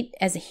a right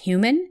as a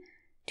human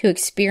to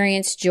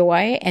experience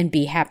joy and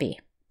be happy.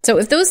 So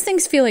if those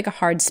things feel like a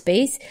hard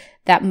space,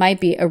 that might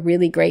be a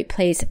really great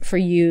place for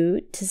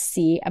you to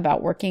see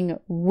about working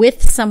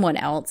with someone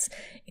else.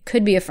 It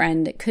could be a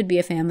friend. It could be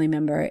a family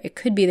member. It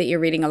could be that you're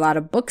reading a lot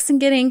of books and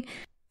getting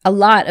a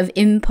lot of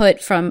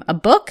input from a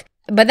book.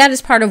 But that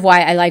is part of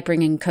why I like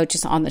bringing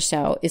coaches on the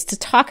show, is to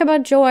talk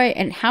about joy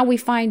and how we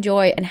find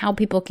joy and how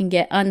people can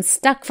get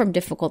unstuck from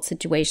difficult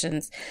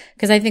situations,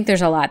 because I think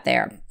there's a lot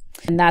there.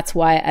 And that's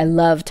why I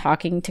love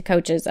talking to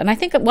coaches. And I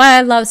think why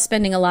I love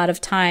spending a lot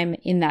of time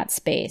in that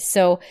space.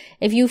 So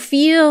if you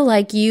feel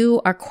like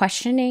you are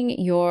questioning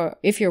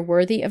if you're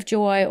worthy of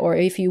joy, or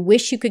if you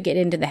wish you could get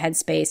into the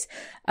headspace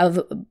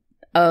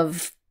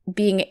of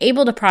being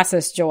able to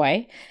process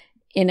joy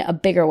in a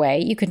bigger way,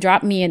 you can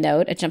drop me a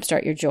note at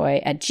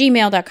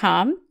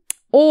jumpstartyourjoy@gmail.com.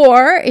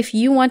 Or if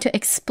you want to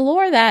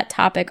explore that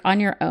topic on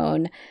your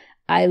own,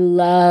 I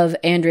love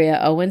Andrea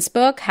Owen's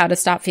book, How to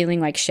Stop Feeling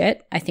Like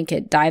Shit. I think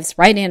it dives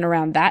right in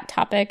around that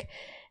topic,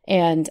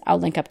 and I'll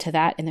link up to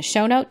that in the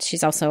show notes.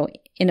 She's also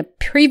in a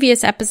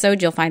previous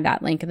episode. You'll find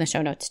that link in the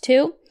show notes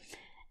too.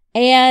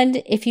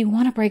 And if you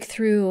want to break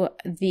through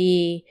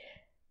the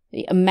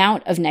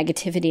amount of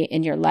negativity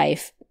in your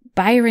life,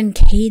 Byron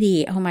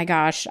Katie, oh my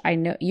gosh, I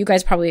know you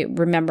guys probably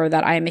remember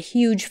that I am a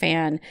huge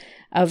fan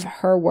of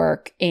her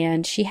work,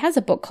 and she has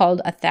a book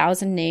called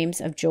 1,000 Names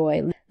of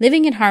Joy,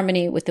 Living in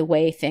Harmony with the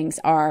Way Things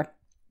Are.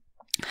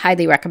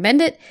 Highly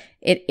recommend it.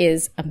 It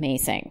is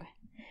amazing.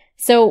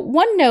 So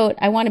one note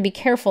I want to be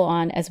careful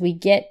on as we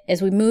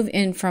move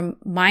in from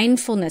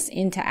mindfulness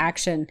into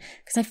action,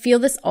 because I feel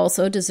this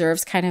also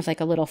deserves kind of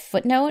like a little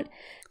footnote.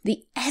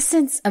 The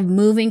essence of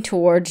moving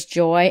towards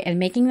joy and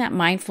making that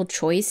mindful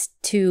choice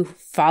to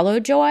follow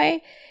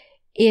joy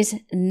is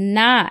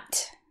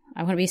not,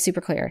 I want to be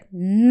super clear,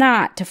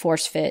 not to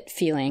force fit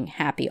feeling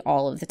happy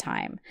all of the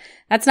time.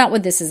 That's not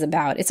what this is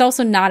about. It's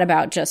also not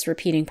about just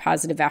repeating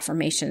positive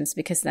affirmations,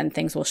 because then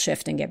things will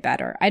shift and get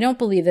better. I don't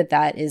believe that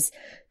that is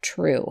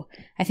true.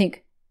 I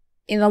think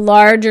in the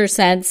larger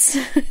sense,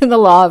 the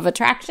law of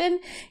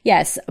attraction,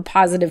 yes, a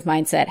positive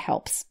mindset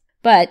helps.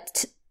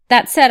 But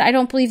that said, I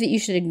don't believe that you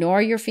should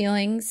ignore your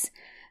feelings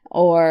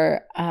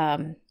or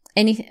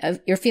any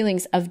of your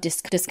feelings of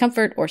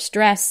discomfort or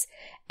stress.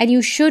 And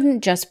you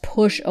shouldn't just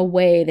push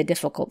away the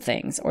difficult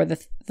things or the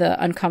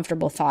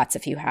uncomfortable thoughts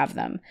if you have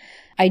them.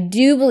 I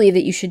do believe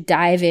that you should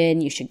dive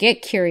in, you should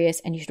get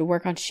curious, and you should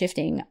work on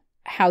shifting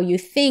how you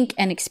think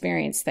and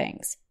experience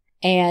things.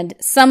 And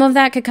some of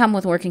that could come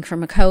with working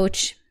from a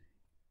coach.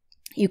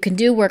 You can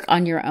do work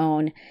on your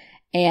own.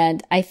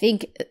 And I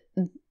think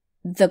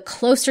the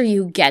closer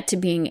you get to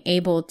being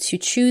able to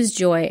choose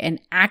joy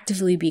and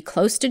actively be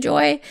close to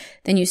joy,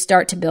 then you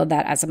start to build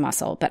that as a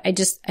muscle. But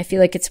I feel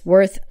like it's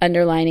worth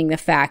underlining the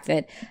fact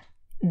that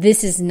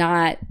this is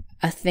not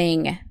a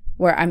thing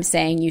where I'm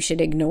saying you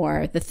should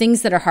ignore the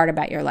things that are hard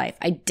about your life.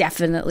 I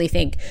definitely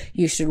think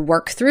you should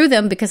work through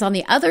them, because on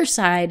the other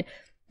side,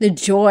 the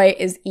joy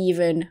is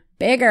even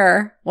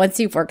bigger once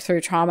you've worked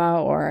through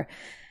trauma or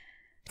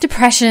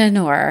depression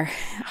or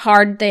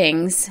hard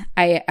things.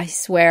 I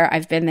swear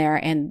I've been there,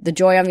 and the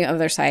joy on the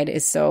other side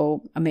is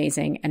so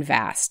amazing and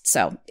vast.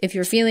 So if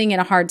you're feeling in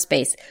a hard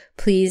space,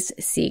 please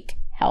seek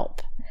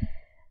help.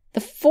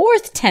 The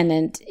fourth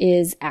tenet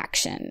is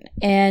action.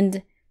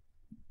 And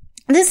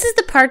this is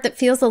the part that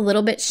feels a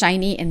little bit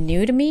shiny and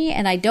new to me,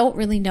 and I don't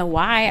really know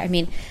why. I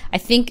mean, I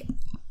think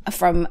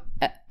from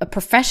a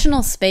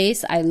professional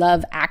space, I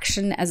love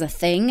action as a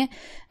thing.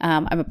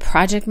 I'm a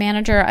project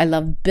manager. I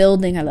love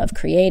building. I love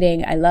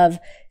creating. I love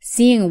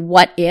seeing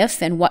what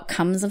if and what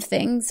comes of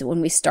things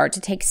when we start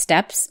to take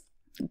steps.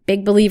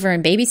 Big believer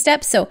in baby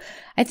steps. So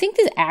I think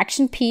the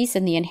action piece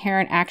and the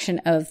inherent action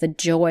of the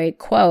joy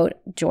quote,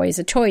 joy is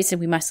a choice and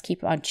we must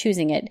keep on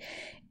choosing it.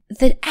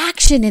 The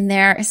action in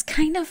there is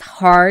kind of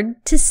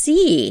hard to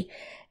see.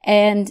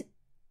 And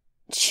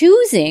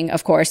choosing,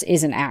 of course,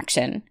 is an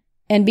action.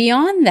 And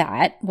beyond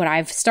that, what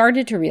I've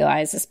started to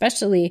realize,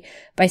 especially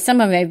by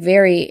some of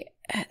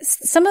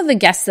the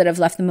guests that have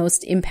left the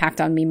most impact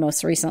on me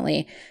most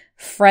recently,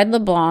 Fred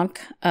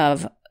LeBlanc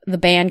of the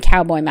band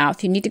Cowboy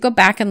Mouth. You need to go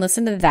back and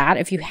listen to that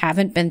if you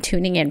haven't been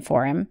tuning in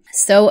for him.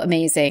 So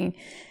amazing.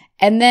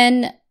 And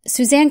then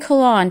Suzanne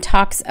Collin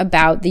talks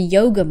about the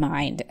yoga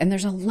mind, and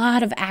there's a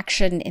lot of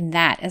action in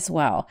that as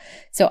well.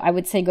 So I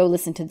would say go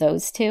listen to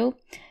those two.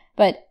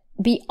 But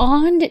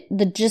beyond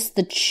just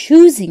the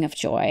choosing of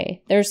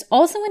joy, there's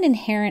also an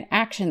inherent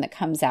action that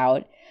comes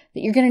out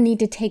that you're going to need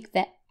to take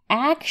the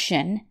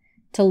action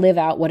to live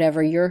out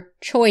whatever your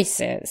choice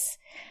is.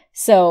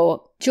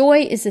 So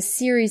joy is a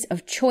series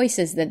of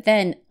choices that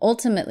then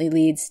ultimately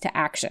leads to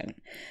action.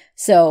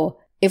 So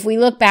if we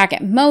look back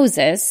at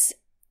Moses,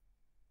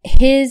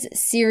 his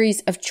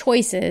series of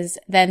choices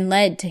then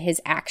led to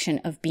his action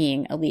of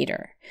being a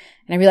leader.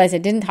 And I realized I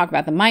didn't talk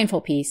about the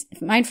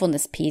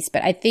mindfulness piece,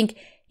 but I think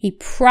he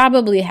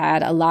probably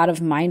had a lot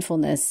of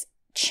mindfulness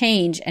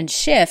change and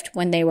shift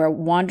when they were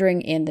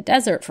wandering in the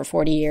desert for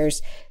 40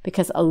 years,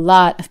 because a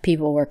lot of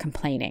people were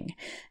complaining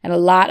and a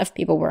lot of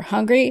people were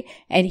hungry,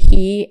 and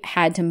he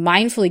had to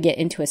mindfully get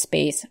into a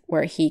space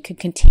where he could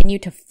continue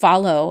to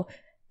follow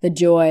the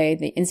joy,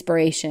 the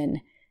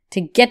inspiration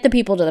to get the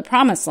people to the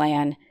promised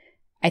land.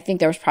 I think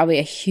there was probably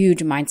a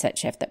huge mindset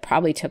shift that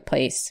probably took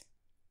place.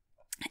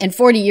 And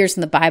 40 years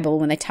in the Bible,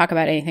 when they talk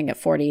about anything at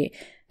 40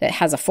 that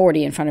has a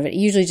 40 in front of it, it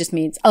usually just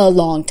means a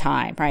long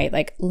time, right?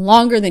 Like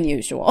longer than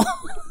usual.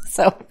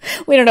 So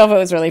we don't know if it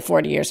was really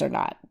 40 years or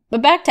not.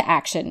 But back to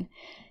action.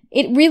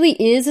 It really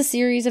is a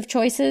series of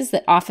choices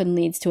that often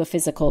leads to a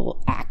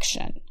physical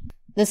action.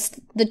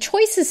 The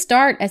choices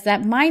start as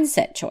that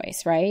mindset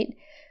choice, right?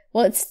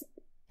 Well,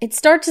 it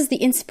starts as the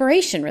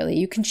inspiration, really.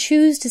 You can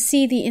choose to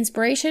see the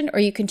inspiration, or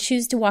you can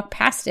choose to walk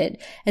past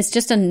it as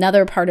just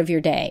another part of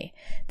your day.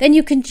 Then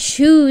you can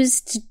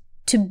choose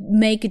to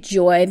make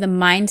joy the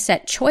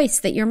mindset choice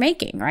that you're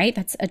making, right?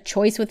 That's a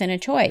choice within a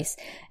choice.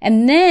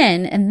 And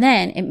then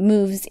it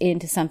moves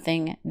into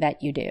something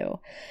that you do.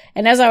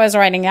 And as I was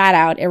writing that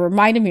out, it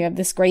reminded me of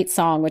this great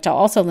song, which I'll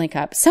also link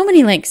up. So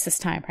many links this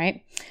time,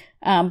 right?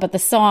 But the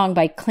song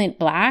by Clint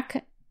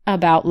Black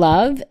about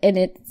love, and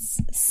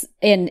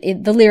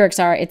the lyrics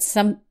are,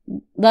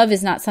 love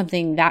is not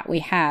something that we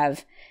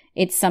have,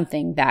 it's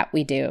something that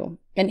we do.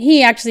 And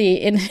he actually,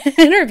 in an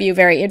interview,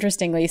 very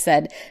interestingly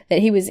said that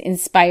he was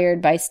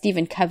inspired by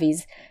Stephen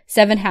Covey's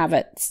 7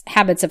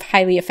 Habits of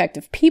Highly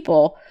Effective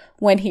People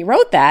when he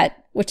wrote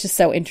that, which is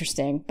so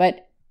interesting.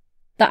 But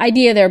the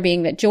idea there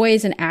being that joy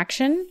is an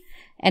action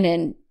and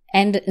an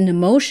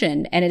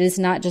emotion, and it is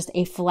not just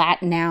a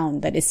flat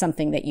noun that is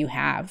something that you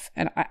have.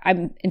 And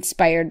I'm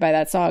inspired by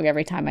that song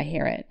every time I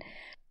hear it.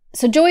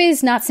 So joy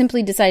is not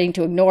simply deciding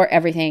to ignore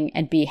everything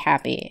and be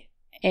happy.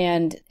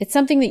 And it's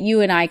something that you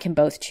and I can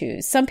both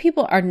choose. Some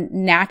people are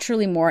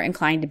naturally more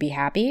inclined to be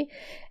happy,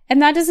 and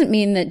that doesn't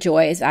mean that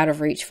joy is out of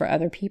reach for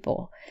other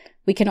people.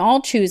 We can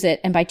all choose it,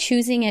 and by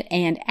choosing it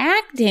and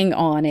acting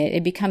on it,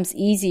 it becomes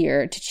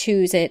easier to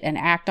choose it and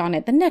act on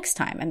it the next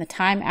time and the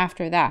time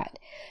after that.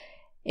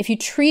 If you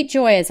treat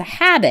joy as a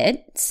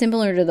habit,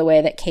 similar to the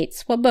way that Kate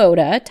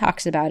Swoboda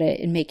talks about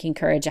it in Making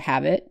Courage a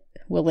Habit,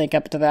 we'll link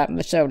up to that in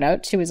the show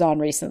notes, she was on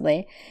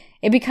recently,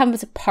 it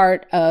becomes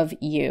part of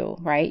you,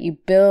 right? You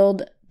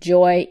build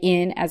joy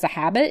in as a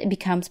habit, it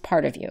becomes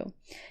part of you.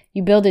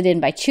 You build it in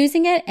by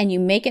choosing it, and you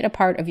make it a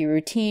part of your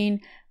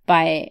routine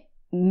by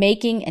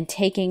making and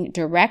taking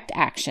direct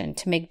action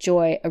to make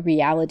joy a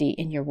reality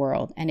in your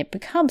world, and it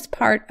becomes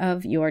part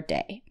of your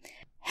day.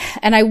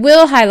 And I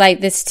will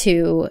highlight this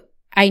too.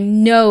 I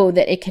know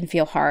that it can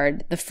feel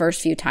hard the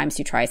first few times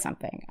you try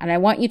something. And I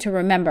want you to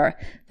remember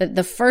that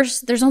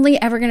there's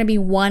only ever going to be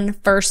one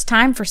first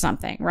time for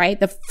something, right?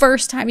 The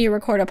first time you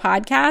record a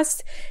podcast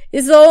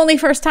is the only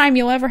first time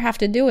you'll ever have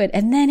to do it.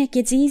 And then it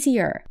gets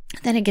easier.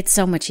 Then it gets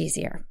so much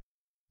easier.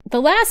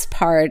 The last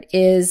part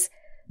is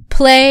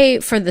play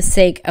for the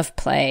sake of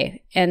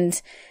play. And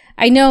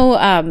I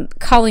know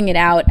calling it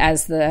out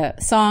as the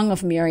Song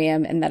of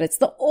Miriam and that it's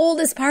the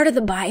oldest part of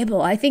the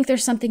Bible. I think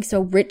there's something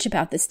so rich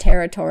about this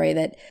territory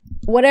that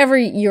whatever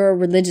your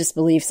religious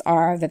beliefs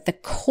are, that the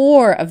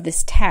core of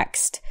this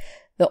text,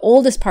 the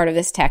oldest part of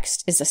this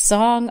text, is a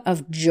song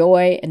of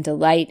joy and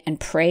delight and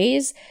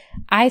praise.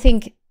 I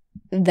think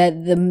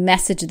that the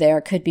message there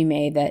could be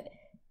made that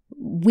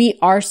we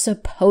are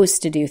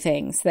supposed to do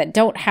things that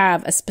don't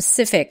have a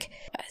specific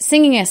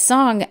singing a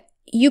song.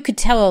 You could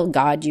tell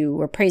God you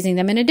were praising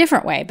them in a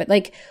different way, but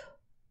like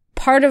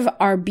part of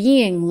our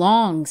being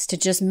longs to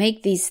just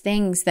make these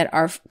things that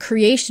are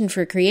creation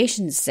for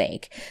creation's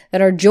sake,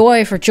 that are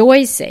joy for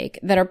joy's sake,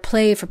 that are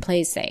play for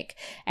play's sake.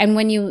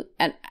 And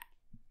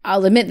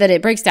I'll admit that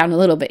it breaks down a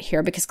little bit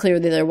here because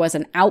clearly there was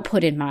an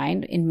output in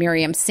mind in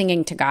Miriam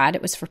singing to God.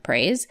 It was for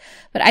praise.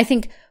 But I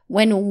think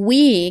when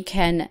we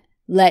can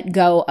let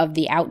go of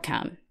the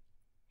outcome,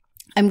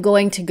 I'm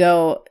going to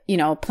go,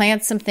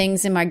 plant some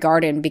things in my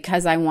garden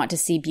because I want to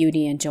see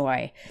beauty and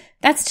joy.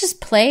 That's just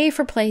play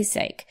for play's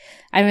sake.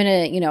 I'm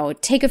going to,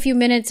 take a few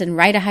minutes and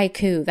write a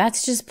haiku.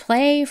 That's just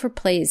play for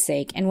play's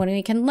sake. And when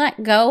we can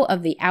let go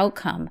of the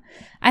outcome,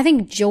 I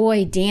think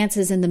joy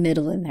dances in the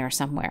middle in there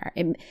somewhere.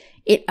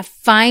 It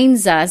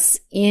finds us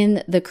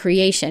in the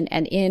creation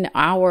and in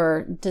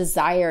our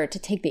desire to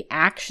take the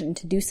action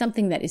to do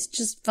something that is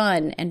just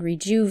fun and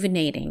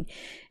rejuvenating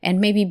and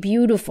maybe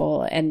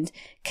beautiful and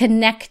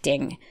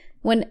connecting.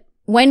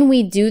 When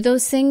we do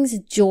those things,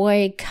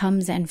 joy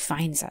comes and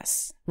finds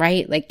us,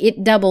 right? Like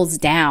it doubles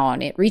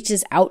down. It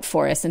reaches out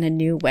for us in a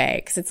new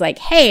way because it's like,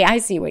 hey, I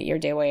see what you're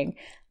doing.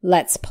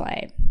 Let's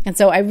play. And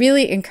so I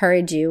really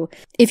encourage you,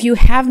 if you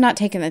have not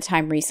taken the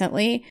time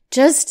recently,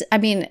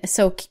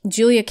 so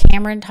Julia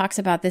Cameron talks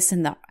about this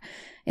in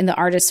the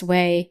Artist's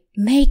Way.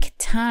 Make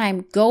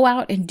time. Go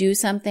out and do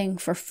something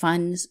for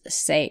fun's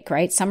sake,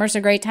 right? Summer's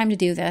a great time to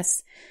do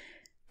this.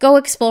 Go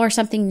explore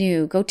something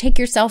new. Go take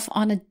yourself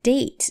on a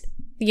date,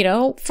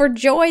 for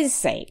joy's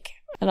sake.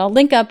 And I'll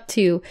link up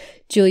to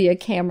Julia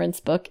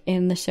Cameron's book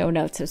in the show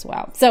notes as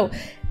well. So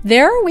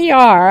there we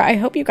are. I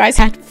hope you guys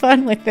had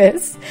fun with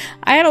this.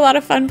 I had a lot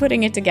of fun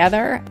putting it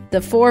together.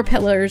 The 4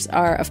 pillars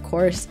are, of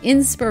course,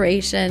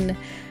 inspiration,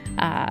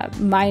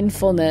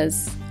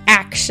 mindfulness,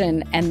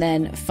 action, and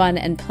then fun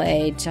and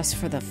play just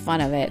for the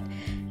fun of it.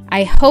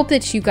 I hope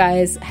that you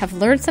guys have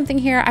learned something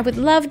here. I would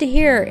love to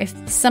hear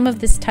if some of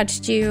this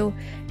touched you,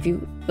 if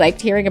you liked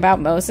hearing about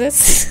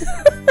Moses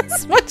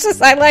as much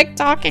as I like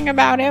talking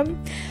about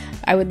him.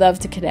 I would love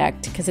to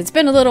connect because it's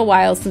been a little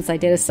while since I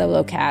did a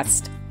solo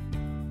cast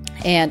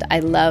and I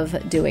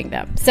love doing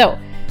them. So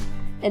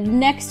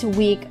next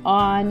week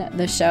on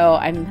the show,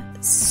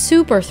 I'm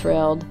super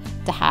thrilled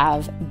to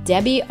have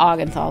Debbie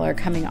Augenthaler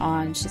coming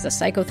on. She's a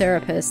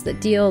psychotherapist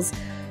that deals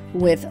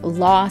with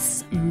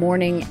loss,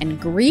 mourning, and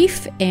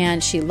grief,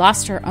 and she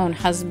lost her own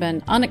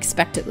husband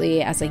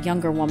unexpectedly as a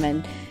younger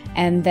woman,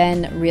 and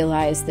then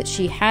realized that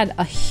she had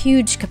a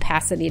huge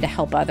capacity to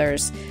help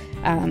others.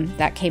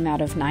 That came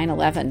out of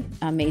 9/11,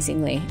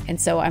 amazingly. And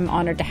so I'm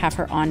honored to have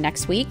her on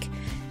next week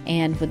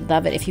and would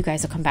love it if you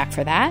guys will come back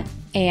for that.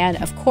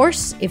 And of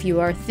course, if you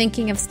are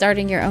thinking of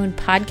starting your own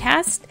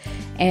podcast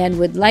and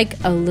would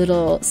like a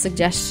little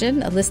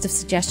suggestion, a list of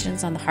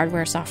suggestions on the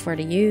hardware, software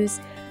to use,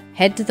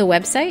 head to the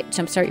website,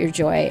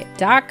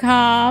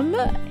 jumpstartyourjoy.com,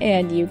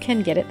 and you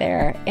can get it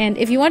there. And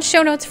if you want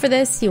show notes for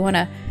this, you want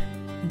to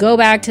go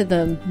back to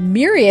the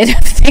myriad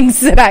of things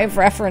that I've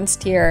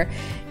referenced here,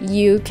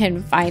 you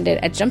can find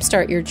it at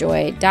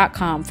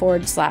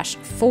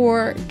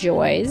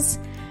jumpstartyourjoy.com/4joys.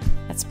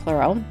 That's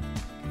plural.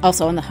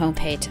 Also on the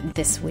homepage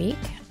this week.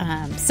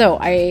 So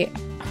I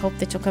hope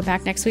that you'll come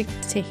back next week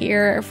to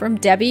hear from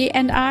Debbie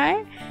and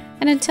I.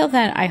 And until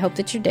then, I hope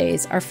that your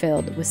days are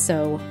filled with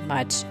so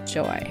much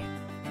joy.